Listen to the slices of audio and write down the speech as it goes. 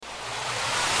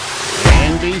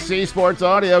NBC Sports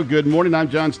Audio. Good morning. I'm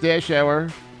John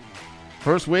Stashower.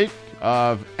 First week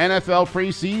of NFL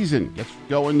preseason gets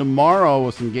going tomorrow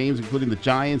with some games including the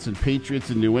Giants and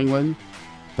Patriots in New England.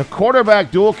 The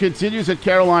quarterback duel continues at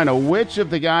Carolina. Which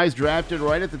of the guys drafted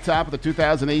right at the top of the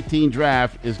 2018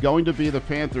 draft is going to be the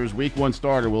Panthers' Week 1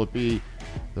 starter? Will it be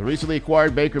the recently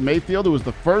acquired Baker Mayfield, who was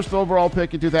the first overall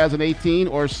pick in 2018,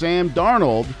 or Sam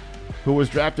Darnold, who was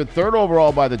drafted third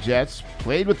overall by the Jets,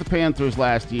 played with the Panthers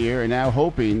last year, and now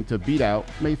hoping to beat out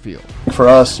Mayfield? For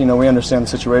us, we understand the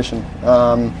situation.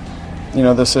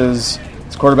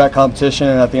 It's quarterback competition,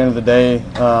 and at the end of the day,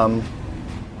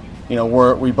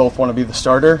 we both want to be the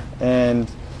starter,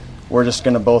 and we're just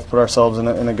going to both put ourselves in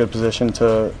a good position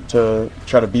to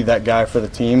try to be that guy for the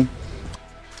team.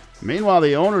 Meanwhile,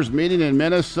 the owners meeting in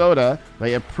Minnesota,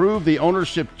 they approved the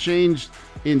ownership change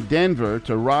in Denver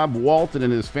to Rob Walton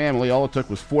and his family. All it took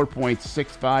was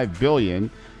 $4.65 billion.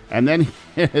 And then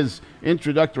his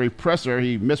introductory presser,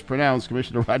 he mispronounced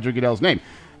Commissioner Roger Goodell's name.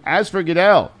 As for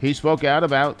Goodell, he spoke out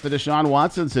about the Deshaun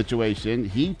Watson situation.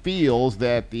 He feels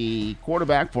that the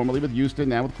quarterback, formerly with Houston,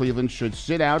 now with Cleveland, should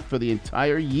sit out for the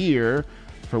entire year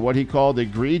for what he called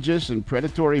egregious and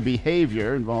predatory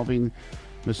behavior involving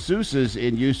masseuses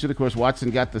in Houston. Of course,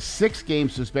 Watson got the 6-game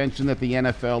suspension that the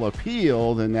NFL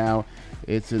appealed, and now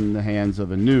it's in the hands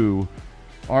of a new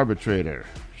arbitrator.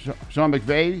 Sean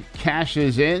McVay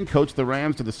cashes in, coached the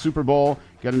Rams to the Super Bowl,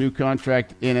 got a new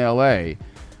contract in L.A.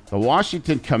 The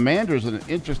Washington Commanders, an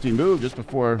interesting move just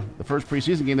before the first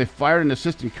preseason game. They fired an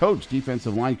assistant coach,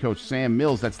 defensive line coach Sam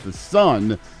Mills. That's the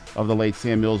son of the late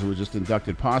Sam Mills, who was just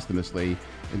inducted posthumously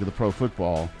into the Pro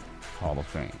Football Hall of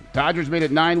Fame. Dodgers made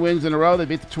it 9 wins in a row. They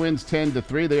beat the Twins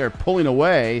 10-3. They are pulling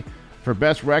away for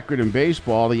best record in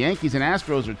baseball. The Yankees and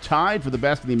Astros are tied for the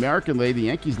best in the American League. The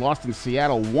Yankees lost in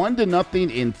Seattle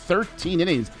 1-0 in 13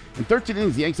 innings. In 13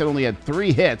 innings, the Yankees only had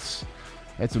 3 hits.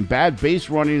 Had some bad base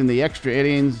running in the extra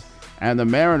innings, and the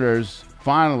Mariners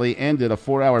finally ended a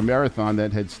 4-hour marathon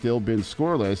that had still been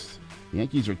scoreless. The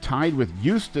Yankees are tied with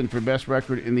Houston for best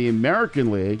record in the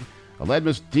American League.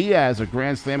 Aledmus Diaz, a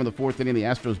grand slam in the 4th inning. The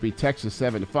Astros beat Texas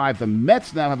 7-5. The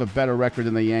Mets now have a better record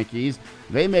than the Yankees.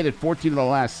 They made it 14 of the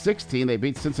last 16. They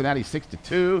beat Cincinnati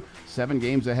 6-2, 7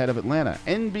 games ahead of Atlanta.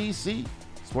 NBC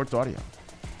Sports Audio.